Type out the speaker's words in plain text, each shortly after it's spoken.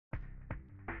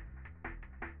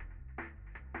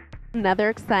Another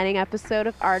exciting episode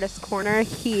of Artist Corner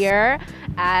here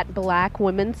at Black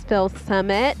Women's Film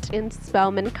Summit in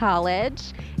Spelman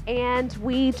College. And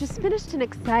we just finished an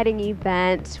exciting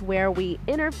event where we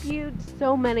interviewed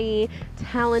so many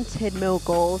talented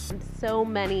moguls and so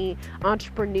many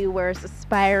entrepreneurs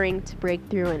aspiring to break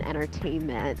through in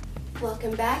entertainment.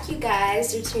 Welcome back, you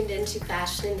guys. You're tuned into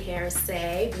Fashion and Hair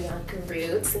Say. Bianca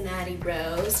Roots and Natty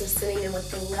Rose are sitting in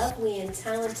with the lovely and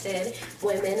talented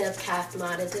women of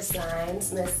Kathmata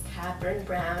Designs, Miss Catherine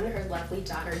Brown, her lovely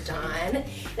daughter Dawn. And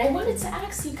I wanted to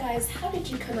ask you guys, how did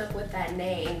you come up with that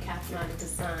name, Kathmata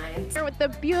Designs? Here with the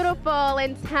beautiful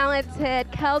and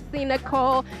talented Kelsey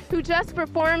Nicole, who just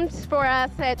performed for us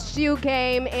at Shoe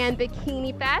Game and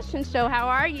Bikini Fashion Show. How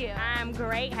are you? I'm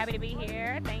great. Happy to be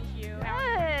here. Thank you.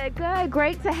 Good.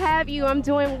 Great to have you. I'm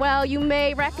doing well. You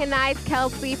may recognize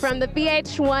Kelsey from the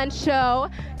VH1 show,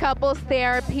 Couples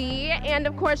Therapy. And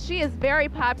of course, she is very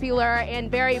popular and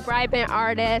very vibrant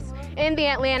artist in the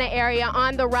Atlanta area,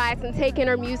 on the rise and taking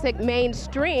her music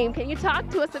mainstream. Can you talk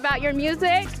to us about your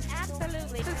music?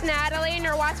 Absolutely. This is Natalie, and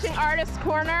you're watching Artist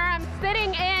Corner. I'm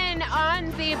sitting in on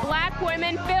the Black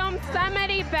Women Film Summit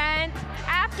event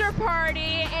after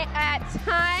party at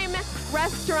Time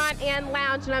Restaurant and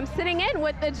Lounge, and I'm sitting in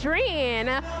with Adrienne,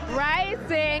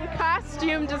 rising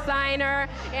costume designer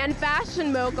and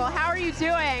fashion mogul. How are you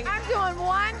doing? I'm doing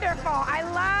wonderful. I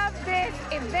love this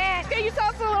event. Can you tell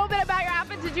us a little bit about your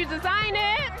outfit? Did you design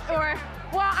it, or?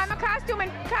 Well, I'm a costume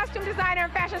designer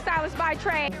and fashion stylist by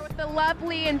trade. Here with the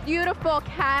lovely and beautiful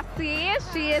Cassie.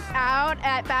 She is out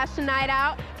at Fashion Night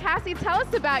Out. Cassie, tell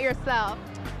us about yourself.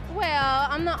 Well,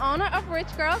 I'm the owner of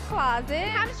Rich Girls Closet.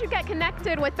 How did you get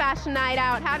connected with Fashion Night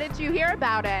Out? How did you hear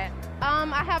about it?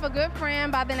 I have a good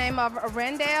friend by the name of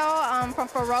Rendell from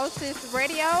Ferocious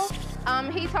Radio.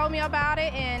 He told me about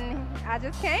it and I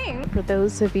just came. For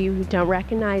those of you who don't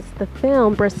recognize the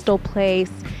film, Bristol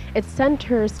Place, it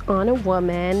centers on a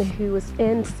woman who is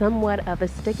in somewhat of a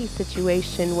sticky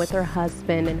situation with her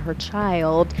husband and her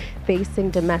child facing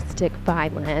domestic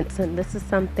violence. And this is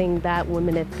something that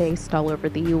women have faced all over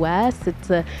the U.S. It's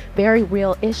a very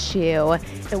real issue.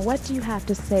 And what do you have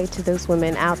to say to those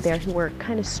women out there who are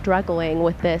kind of struggling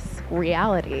with this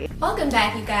reality? Welcome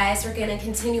back, you guys. We're going to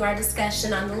continue our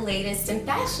discussion on the latest in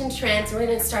fashion trends. We're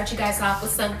going to start you guys off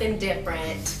with something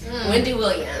different. Wendy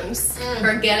Williams,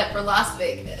 her getup for Las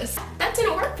Vegas. That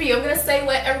didn't work for you. I'm going to say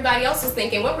what everybody else was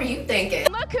thinking. What were you thinking?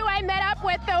 Look who I met up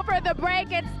with over the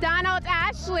break. It's Donald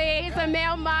Ashley. He's a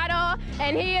male model,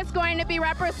 and he is going to be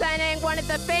representing one of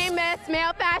the famous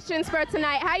male fashions for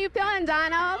tonight. How you feeling,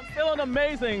 Donald? I'm feeling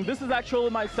amazing. This is actually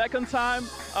my second time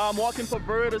walking for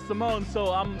Verita Simone,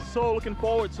 so I'm so looking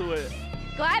forward to it.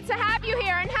 Glad to have you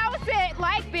here. And how is it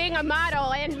like being a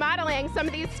model and modeling some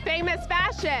of these famous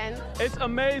fashions? It's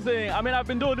amazing. I mean, I've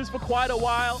been doing this for quite a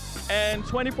while, and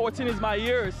 2014 is my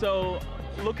year, so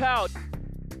look out.